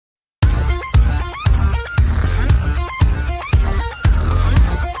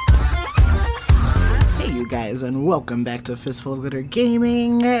guys, and welcome back to Fistful of Glitter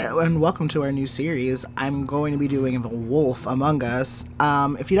Gaming, and welcome to our new series. I'm going to be doing The Wolf Among Us.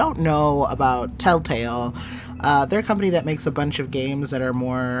 If you don't know about Telltale, they're a company that makes a bunch of games that are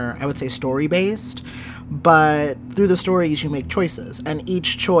more, I would say, story-based, but through the stories you make choices, and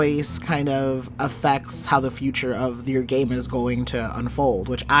each choice kind of affects how the future of your game is going to unfold,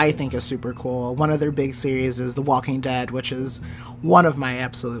 which I think is super cool. One of their big series is The Walking Dead, which is one of my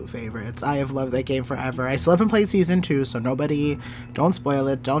absolute favorites. I have loved that game forever. I still haven't played Season 2, so nobody, don't spoil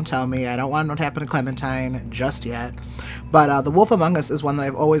it, don't tell me. I don't want it to happen to Clementine just yet. But The Wolf Among Us is one that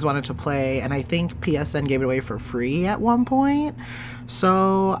I've always wanted to play, and I think PSN gave it away for free at one point.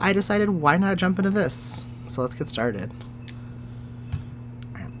 So I decided, why not jump into this? So let's get started.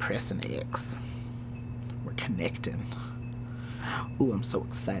 I'm pressing X. We're connecting. Ooh, I'm so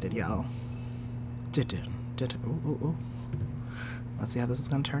excited, y'all. Ooh. Let's see how this is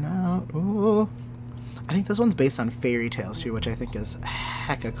gonna turn out. Ooh. I think this one's based on fairy tales too, which I think is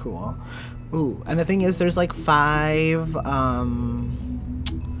hecka cool. Ooh, and the thing is, there's like 5,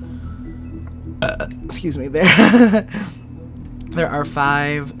 excuse me, there are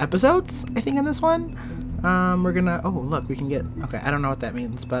 5 episodes, I think, in this one. We're gonna, oh, look, we can get, okay, I don't know what that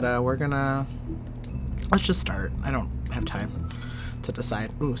means, but, we're gonna, let's just start. I don't have time to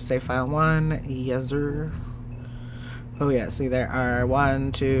decide. Ooh, save file 1, yes sir. Oh yeah, see, there are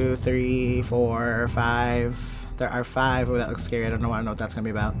 1, 2, 3, 4, 5, there are 5, oh, that looks scary, I don't know what that's gonna be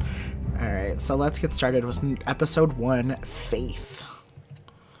about. Alright, so let's get started with episode 1, Faith.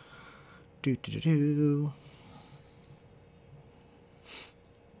 Oh,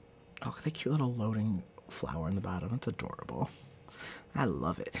 look at the cute little loading flower in the bottom. It's adorable. I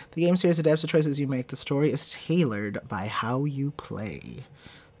love it. The game series adapts the choices you make. The story is tailored by how you play.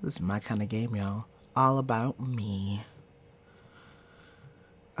 This is my kind of game, y'all. All about me.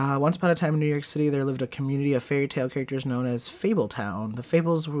 Once upon a time in New York City, there lived a community of fairy tale characters known as Fabletown. The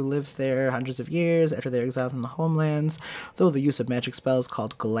Fables who lived there hundreds of years after they were exiled from the homelands, though the use of magic spells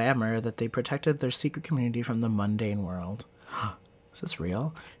called glamour that they protected their secret community from the mundane world. Is this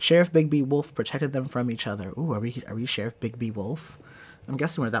real? Sheriff Bigby Wolf protected them from each other. Ooh, are we Sheriff Bigby Wolf? I'm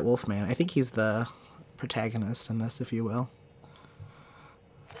guessing we're that wolf man. I think he's the protagonist in this, if you will.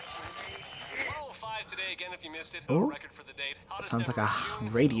 Oh, sounds like a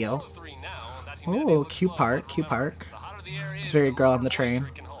radio. Oh, cute park, cute park. It's very girl on the train.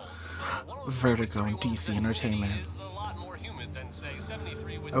 Vertigo and DC Entertainment.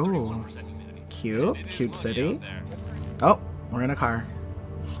 Oh, cute city. Oh, we're in a car.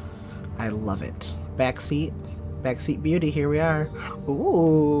 I love it. Backseat beauty, here we are.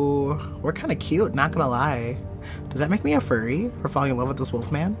 Ooh, we're kind of cute, not gonna lie. Does that make me a furry for falling in love with this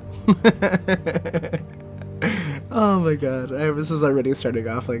wolf man? Oh my god, this is already starting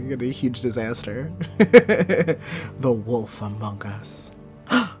off like a huge disaster. The Wolf Among Us.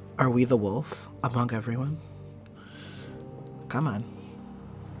 Are we the wolf among everyone? Come on.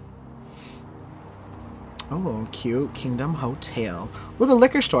 Oh, cute. Kingdom Hotel. With a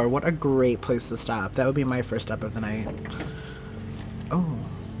liquor store. What a great place to stop. That would be my first stop of the night. Oh.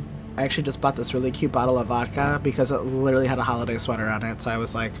 I actually just bought this really cute bottle of vodka because it literally had a holiday sweater on it. So I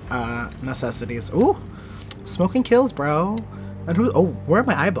was like, necessities. Ooh. Smoking kills, bro. And who? Oh, where are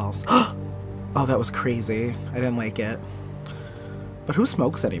my eyeballs? Oh, that was crazy. I didn't like it. But who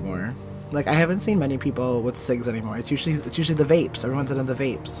smokes anymore? Like, I haven't seen many people with cigs anymore. It's usually the vapes. Everyone's into the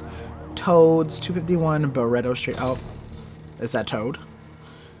vapes. Toads, 251 Barretto Street. Oh, is that Toad?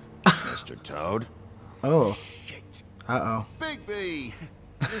 Mr. Toad? Oh. Shit. Uh-oh. Bigby!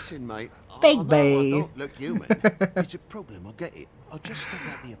 Listen, mate. Bigby! I don't look human. It's a problem, I get it. I'll just step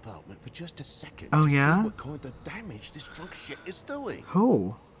out the apartment for just a second. Oh, to yeah? see what kind of damage this drunk shit is doing.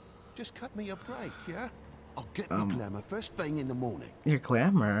 Who? Just cut me a break, yeah? I'll get my glamour first thing in the morning. Your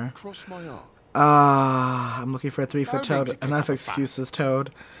glamour? Cross my heart. I'm looking for a 3-foot No need Toad. to Enough kick up a excuses,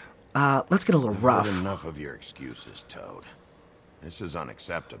 Toad. Let's get a little rough. Enough of your excuses, Toad. This is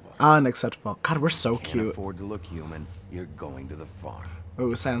unacceptable. Unacceptable. God, we're so Can't cute. afford to look human. You're going to the farm.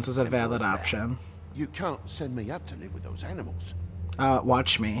 Ooh, silence is a valid option. You can't send me up to live with those animals.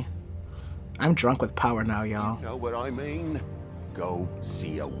 Watch me. I'm drunk with power now, y'all. You know what I mean? Go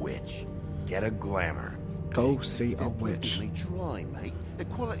see a witch. Get a glamour. Go see a They're witch. really try, mate. The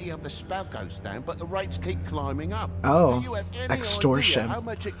quality of the spout goes down, but the rates keep climbing up. Oh, Do you have any extortion. idea how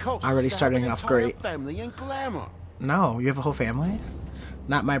much it costs Already to have starting an off entire great. family in glamour? No, you have a whole family?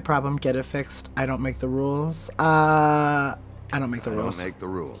 Not my problem. Get it fixed. I don't make the rules. I don't make the rules. Don't make the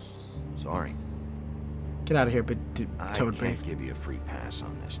rules. Sorry. Get out of here, but Toad I Bay. can't give you a free pass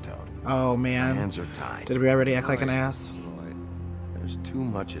on this, Toad. Oh My man. hands are tied. Did we already act like an ass? There's There's too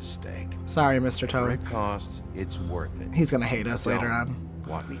much at stake. Sorry, Mr. Whatever Toad. it costs, it's worth it. He's gonna hate us later Don't on.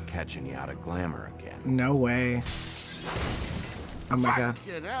 want me catching you out of glamour again. No way. Oh my god.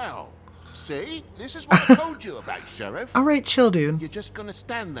 Fucking hell. See? This is what I told you about, Sheriff. Alright, chill, dude. You're just gonna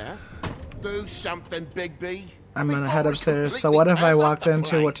stand there? Do something, Bigby. I'm gonna Before head it upstairs. So completely what if I tears up walked the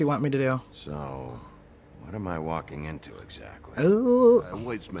into? What do you place. want me to do? So, what am I walking into exactly? Ooh. A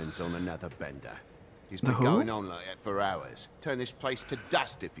woodsman's on another bender. He's The been who? going on like that for hours. Turn this place to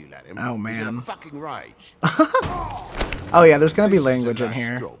dust if you let him. Oh, He's in a man. fucking rage. Oh yeah, there's gonna be This is language the in last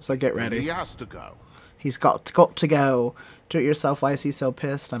here. straw. So get He ready. has to go. He's got to go. Do it yourself. Why is he so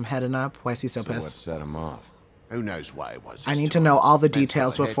pissed? I'm heading up. Why is he so So what pissed? set him off? Who knows why it was? I this need to time. know all the Man's got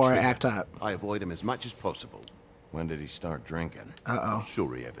details a head before I trigger. act up. I avoid him as much as possible. When did he start drinking? I'm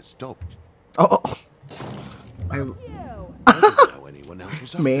sure he ever stopped. Oh, I, I didn't know anyone else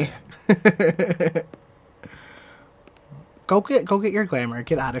was up me. there. Go get your glamour.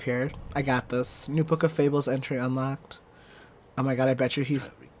 Get out of here. I got this. New Book of Fables entry unlocked. Oh my god, I bet you he's...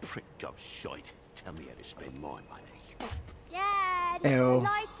 Furry prick job shite. Tell me how to spend my money. Dad, Ew. the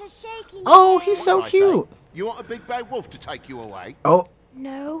lights are shaking. Oh, again. he's so What I say? cute. You want a big bad wolf to take you away? Oh,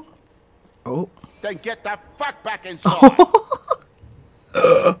 No. oh. Then get the fuck back inside.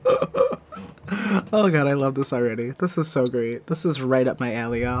 Oh god, I love this already. This is so great. This is right up my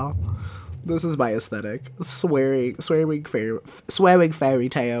alley, y'all. This is my aesthetic. Swearing fairy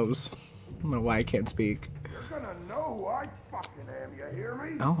tales. I don't know why I can't speak. You're gonna know who I fucking am, you hear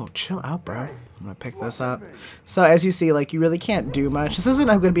me? Oh, chill out, bro. I'm gonna pick this up. So as you see, like, you really can't do much. This isn't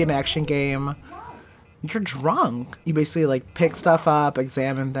gonna be an action game. You're drunk. You basically like pick stuff up,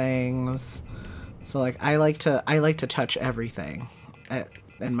 examine things. So like, I like to touch everything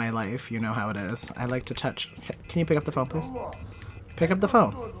in my life. You know how it is. I like to touch. Can you pick up the phone, please? Pick up the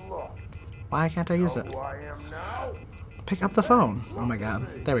phone. Why can't I use it? Who I am now? Pick up the phone. Oh my god.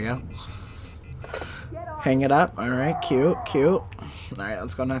 There we go. Hang it up. Alright, cute, cute. Alright,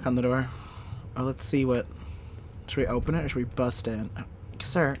 let's go knock on the door. Oh, let's see what... Should we open it or should we bust in?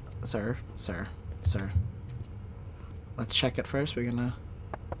 Sir. Let's check it first. We're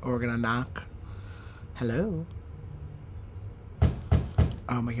gonna knock. Hello?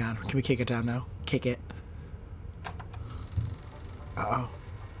 Oh my god. Can we kick it down now? Kick it. Uh-oh.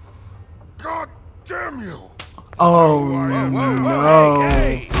 God damn you! Oh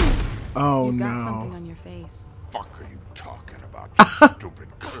no. Oh You've got something no. on your face. Fuck are you talking about, you stupid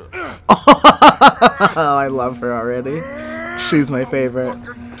girl? Oh, I love her already. She's my favorite.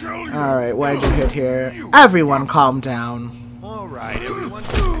 Fucking kill you! Alright, why'd you hit here? Everyone calm down. All right, everyone.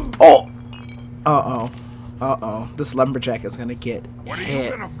 Oh! Uh-oh. Uh-oh. This lumberjack is gonna get What are you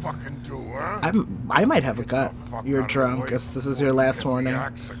hit. gonna fucking do, huh? I might have a gut. Fuck You're out of the drunk. way This is before your you last get the warning.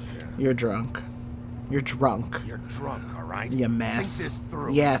 axe again. You're drunk. You're drunk. You're drunk, all right? You mess. Think this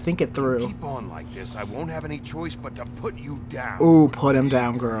through. Yeah, think it through. Keep on like this. I won't have any choice but to put you down. Ooh, put him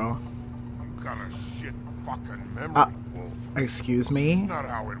down, girl. You got a shit fucking memory, Wolf. Excuse me? Not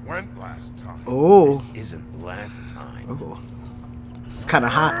how it went last time. Ooh. Isn't last time. Ooh. It's kind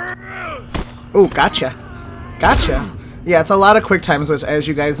of hot. Ooh, gotcha. Gotcha. Yeah, it's a lot of quick times, which, as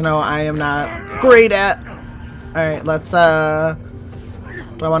you guys know, I am not great at. Alright, let's, do I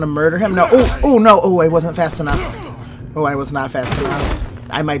want to murder him? No. Ooh, no. Ooh, I wasn't fast enough. Oh, I was not fast enough.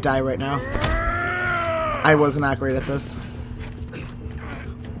 I might die right now. I was not great at this.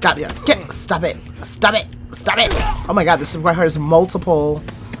 Got ya. Get. Stop it. Stop it. Stop it. Oh my god, this requires multiple...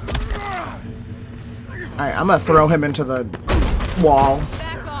 Alright, I'm gonna throw him into the wall.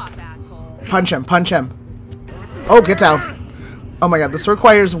 Back off, asshole. Punch him. Punch him. Oh, get down. Oh my god, this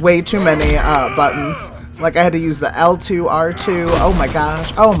requires way too many buttons. Like I had to use the L2, R2. Oh my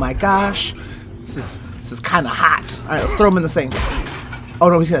gosh. Oh my gosh. This is kind of hot. Alright, let's throw him in the sink. Oh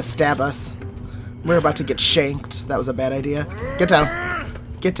no, he's gonna stab us. We're about to get shanked. That was a bad idea. Get down.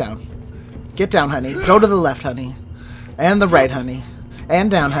 Get down. Get down, honey. Go to the left, honey. And the right, honey. And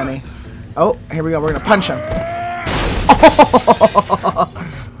down, honey. Oh, here we go. We're gonna punch him.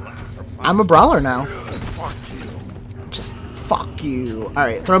 I'm a brawler now. Just fuck you.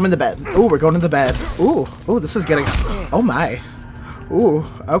 Alright, throw him in the bed. Ooh, we're going to the bed. Ooh, this is getting... Oh my. Ooh,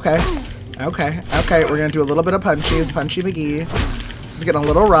 okay. Okay, we're gonna do a little bit of punchies. Punchy McGee. This is getting a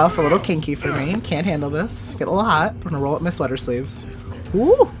little rough, a little kinky for me. Can't handle this. Get a little hot. I'm gonna roll up my sweater sleeves.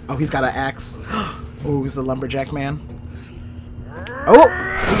 Ooh. Oh, he's got an axe. Ooh, he's the lumberjack man. Oh,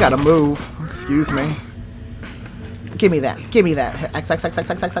 we gotta move. Excuse me. Give me that. Give me that.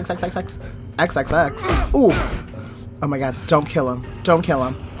 XXX. Ooh. Oh my god. Don't kill him. Don't kill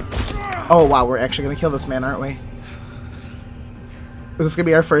him. Oh wow, we're actually gonna kill this man, aren't we? Is this gonna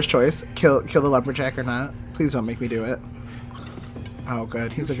be our first choice? Kill the lumberjack or not? Please don't make me do it. Oh,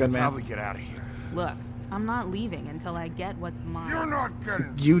 good. He's You a good should man. probably get out of here. Look, I'm not leaving until I get what's mine. You're not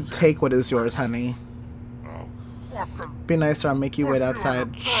getting. You take what is yours, honey. Oh, fucking. Be nice or I'll make you wait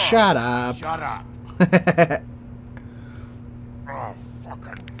outside. Shut up. Shut up. Oh,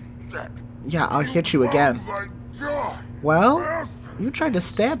 fucking shit. Yeah, I'll hit you again. Oh my god. Well, you tried to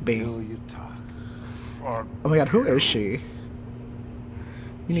stab me. Will you talk? Fuck. Oh my god, who is she?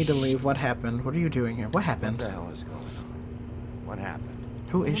 You need to leave. What happened? What are you doing here? What What happened? the hell is going on? What happened?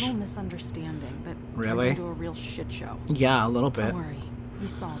 Who A is little she? misunderstanding that Really? turned into a real shit show. Yeah, a little bit. Don't worry, you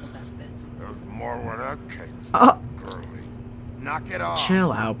saw the best bits. There's more where that came from, Oh, girly. Knock it off.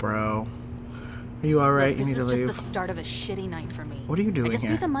 chill out, bro. Are you alright? You Look, need to this is leave. just the start of a shitty night for me. What are you doing I just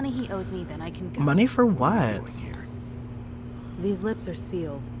here? need the money he owes me, then I can go. Money for what? Doing here? These lips are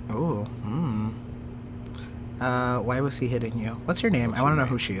sealed. Oh, why was he hitting you? What's your name? I want to know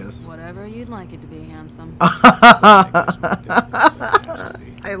who she is. Whatever you'd like it to be, handsome.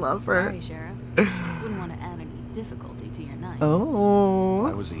 I love her. Sorry, Sheriff. Wouldn't want to add any difficulty to your night. Why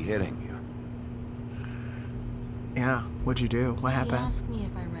Oh. was he hitting you? Yeah, what'd you do? What He happened? asked me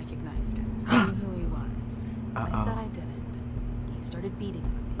if I recognized him. I knew who he was. I Uh-oh. said I didn't. He started beating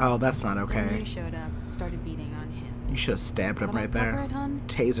on me. Oh, that's not Then okay. you showed up, started beating on him. You should have stabbed him Wanna right cover there. it, hun?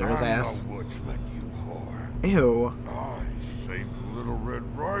 Taser his I'm ass. the woodsman, you whore. Ew. I saved Little Red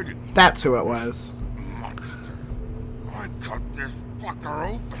Riding That's who it was. monster. I cut this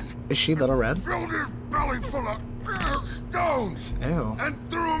fucker open, Is she Little Red? filled his belly full of stones, Ew. and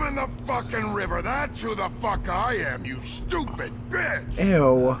threw him in the fucking river. That's who the fuck I am, you stupid bitch.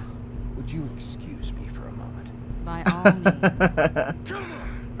 Ew. Would you excuse me for a moment? By all means.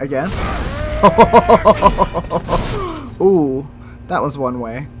 Again? Ooh, that was one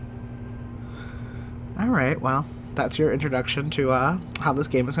way. Alright, well, that's your introduction to how this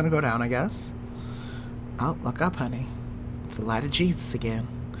game is going to go down, I guess. Oh, look up, honey. It's the light of Jesus again.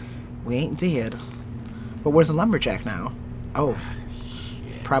 We ain't dead. But where's the lumberjack now? Oh,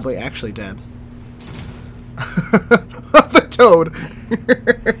 probably actually dead. The toad.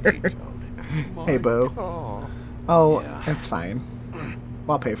 Hey, Toad. Hey, Bo. Oh, Oh, Yeah. it's fine.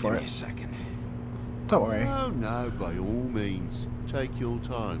 I'll pay for Give me a it. second. Don't worry. no, by all means. Take your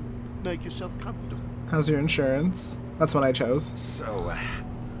time. Make yourself comfortable. How's your insurance? That's what I chose. So,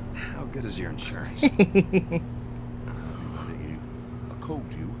 how good is your insurance? I'll be mad at you. I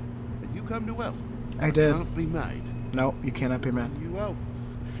called you, and you come to help. I did. Can't be made. Nope, you cannot be mad. When you help,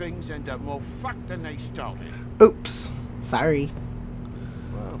 things end up more fucked than they started. Oops. Sorry.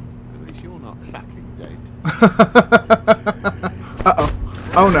 Well, at least you're not fucking dead. Uh-oh.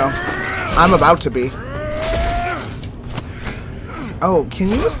 Oh, no. I'm about to be. Oh, can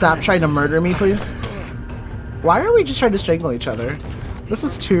you stop trying to murder me, please? Why are we just trying to strangle each other? This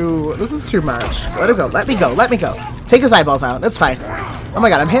is too much. Let it go. Let me go. Let me go. Take his eyeballs out. It's fine. Oh my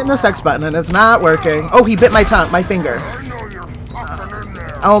god, I'm hitting the sex button and it's not working. Oh, he bit my tongue, my finger. I know you're fucking in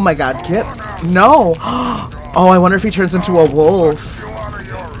there. Oh my god, get... No. Oh, I wonder if he turns into a wolf. You out of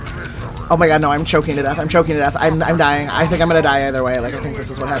your misery. Oh my god, no, I'm choking to death. I'm choking to death. I'm dying. I think I'm gonna die either way. Like, I think this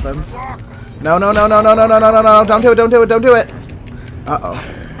is what happens. No, no, no, no, no, no, no, no, no, no. Don't do it, don't do it, don't do it. Uh-oh.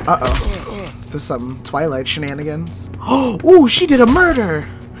 Uh-oh. This is some Twilight shenanigans. Oh, she did a murder.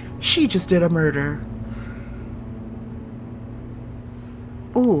 She just did a murder.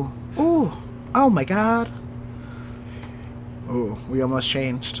 Ooh. Ooh. Oh my god. Ooh, we almost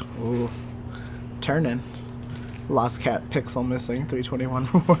changed. Ooh. Turning. Lost cat pixel missing. 321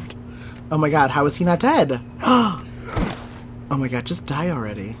 reward. Oh my god, how is he not dead? Oh my god, just die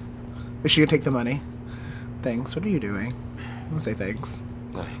already. Is she gonna take the money? Thanks. What are you doing? I'm gonna say thanks.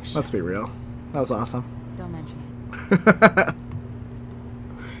 Thanks. Let's be real. That was awesome. Don't mention it.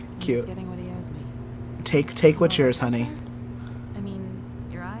 Cute. He's getting what he owes me. Take what's yours, honey. I mean,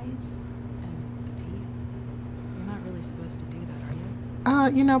 your eyes and the teeth. You're not really supposed to do that, are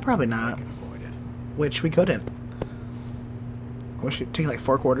you? You know, probably not. Can avoid it. Which we couldn't. We should take like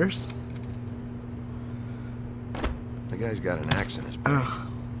 4 quarters. The guy's got an axe in his back. Ugh.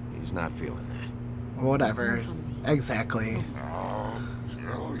 He's not feeling that. Whatever. Exactly. I'll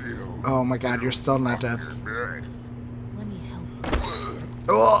kill you. Oh my god, you're still not dead. You're dead. Let me help you.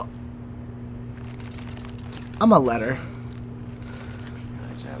 Oh. I'm a letter.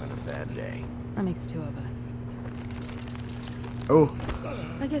 Guy's having a bad day. That makes 2 of us. Oh.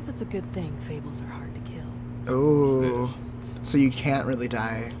 I guess it's a good thing fables are hard to kill. Oh. So you can't really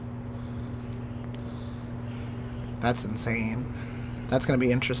die. That's insane. That's gonna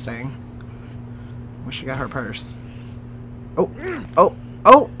be interesting. Wish she got her purse. Oh. Oh.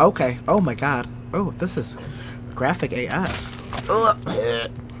 Oh. Okay. Oh my god. Oh, this is graphic AF.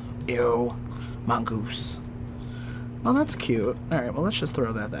 Ugh. Ew. Mongoose. Oh, that's cute. Alright, well, let's just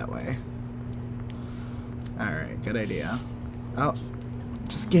throw that way. Alright, good idea. Oh,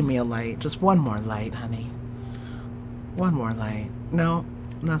 just give me a light. Just one more light, honey. One more light. No,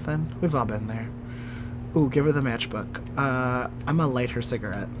 nothing. We've all been there. Ooh, give her the matchbook. I'm gonna light her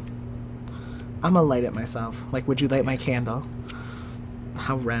cigarette. I'm gonna light it myself. Like, would you light my candle?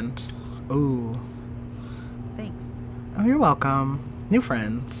 How rent. Ooh. Thanks. Oh, you're welcome. New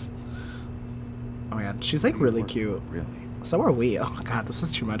friends. Oh my god, she's like really cute. Really? So are we. Oh god, this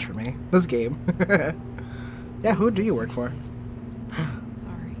is too much for me. This game. Yeah, who do you work for?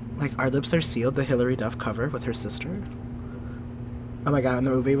 Sorry. Like, Our Lips Are Sealed, the Hilary Duff cover with her sister. Oh my god, in the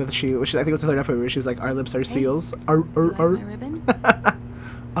movie with she I think it was the Hilary Duff movie where she's like, our lips are seals. You like my ribbon?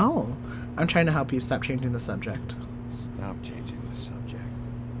 Oh, I'm trying to help you stop changing the subject. Stop changing the subject.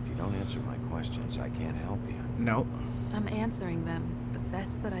 If you don't answer my questions, I can't help you. Nope. I'm answering them the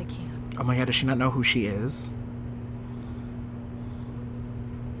best that I can. Oh my god, does she not know who she is?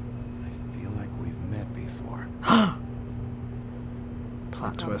 I feel like we've met before. Plot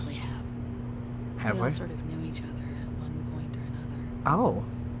Probably twist. Have Have we? we? all sort of knew each other at one point or another, Oh,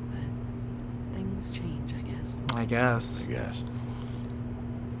 but things change, I guess. I guess. Yes.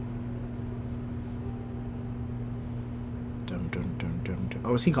 Dun, dun, dun, dun, dun.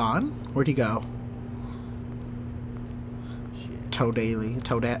 Oh, is he gone? Where'd he go? Shit. Totally.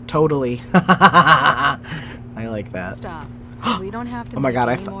 I like that. Stop. We don't have to. Oh my make god,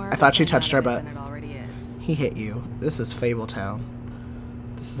 any more I thought she of a thing touched out her, of it but than it already is. he hit you. This is Fabletown.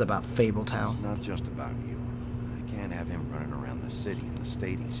 This is about Fabletown. It's not just about you. I can't have him running around the city in the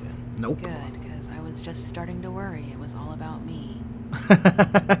state he's in. Nope. Good, because I was just starting to worry it was all about me.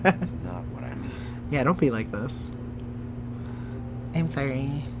 That's not what I mean. Yeah, don't be like this. I'm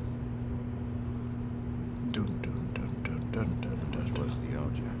sorry. Dun, dun, dun, dun, dun, dun, How dun, much was dun. the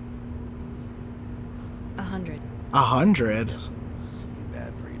OJ? 100. 100? Listen, it'd be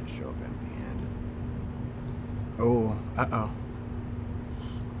bad for you to show up empty-handed. Oh, uh-oh.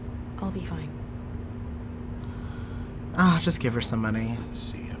 I'll be fine. Ah, just give her some money. Let's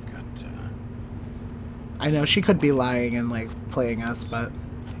see, I've got, I know she could be lying and, like, playing us, but...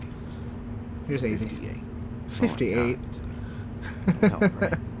 Here's 80. 58. 58. Help,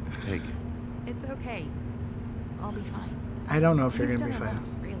 right? Take it. It's okay. I'll be fine. I don't know if you're You've gonna be done fine.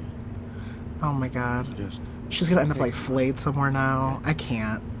 enough, really. Oh my god. Just She's gonna end up, take like, it. flayed somewhere now. I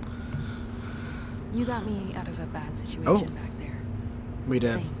can't. You got me out of a bad situation Oh. back there. We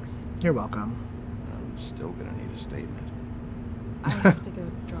did. Thanks. You're welcome. I'm still gonna need a statement. I have to go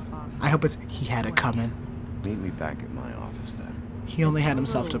drop off. I hope he had it coming. Meet me back at my office then. He only had It's a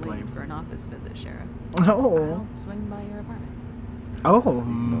himself to little late blame. for an office visit, Sheriff. Oh. I'll swing by your apartment. Oh, You live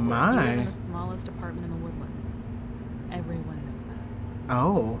in my. the smallest apartment in the Woodlands. Everyone knows that.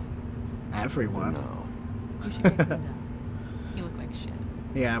 Oh. Everyone. No. You should get cleaned up. You look like shit.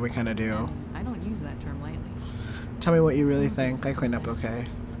 Yeah, we kind of do. And I don't use that term lightly. Tell me what you really think. I clean up okay.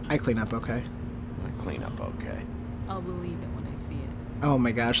 I clean up okay. I clean up okay. I'll believe it when I see it. Oh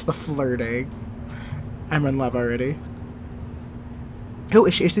my gosh, the flirting. I'm in love already. Who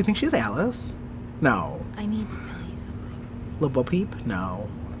is she? Do you think she's Alice? No. I need to tell you something. Lil Bo Peep? No.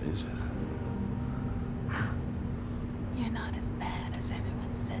 What is it? You're not as bad as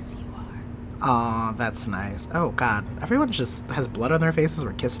everyone says you are. Aw, that's nice. Oh god. Everyone just has blood on their faces.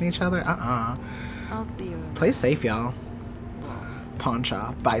 We're kissing each other? I'll see you. Play safe, y'all. Pawn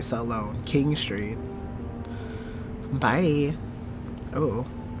shop. Buy, sell, loan. King Street. Bye. Oh.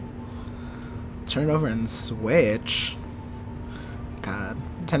 Turn it over and switch. God.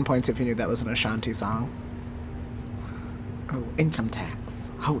 10 points if you knew that was an Ashanti song. Oh, income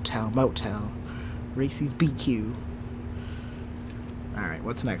tax. Hotel, motel. Reese's BQ. Alright,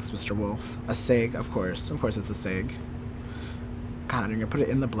 what's next, Mr. Wolf? A cig, of course. Of course it's a cig. God, you're gonna put it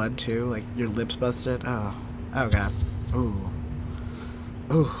in the blood too? Like, your lips busted? Oh. Oh, God. Ooh.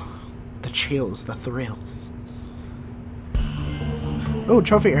 Ooh. The chills, the thrills. Oh,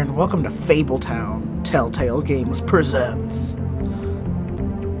 Trophy Aaron, welcome to Fabletown. Telltale Games presents.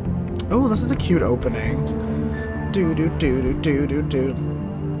 Oh, this is a cute opening. Do do do do do do do.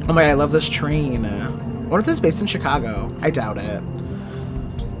 Oh my god, I love this train. I wonder if this is based in Chicago. I doubt it.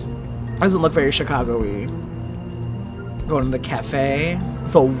 Doesn't look very Chicago-y. Going to the cafe.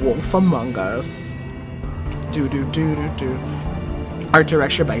 The Wolf Among Us. Do do do do do. Art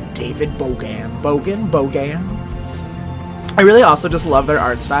direction by David Bogan. Bogan. I really also just love their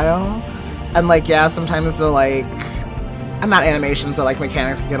art style. And like, yeah, sometimes the like, I'm not animations, so like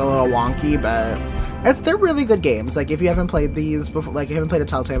mechanics can get a little wonky, but They're really good games. Like, if you haven't played these before, like, if you haven't played a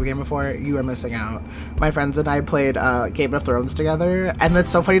Telltale game before, you are missing out. My friends and I played Game of Thrones together, and it's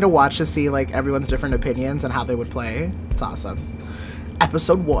so funny to watch to see, like, everyone's different opinions and how they would play. It's awesome.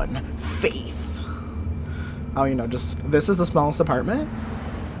 Episode 1, Faith. Oh, you know, just, this is the smallest apartment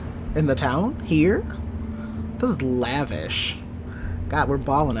in the town here. This is lavish. God, we're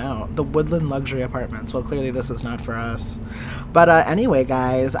balling out. The Woodland Luxury Apartments. Well, clearly this is not for us. But anyway,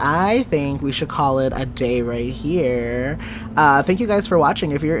 guys, I think we should call it a day right here. Thank you guys for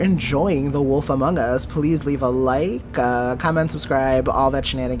watching. If you're enjoying The Wolf Among Us, please leave a like, comment, subscribe, all that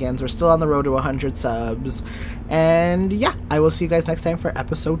shenanigans. We're still on the road to 100 subs. And yeah, I will see you guys next time for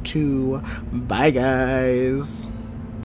episode 2. Bye, guys.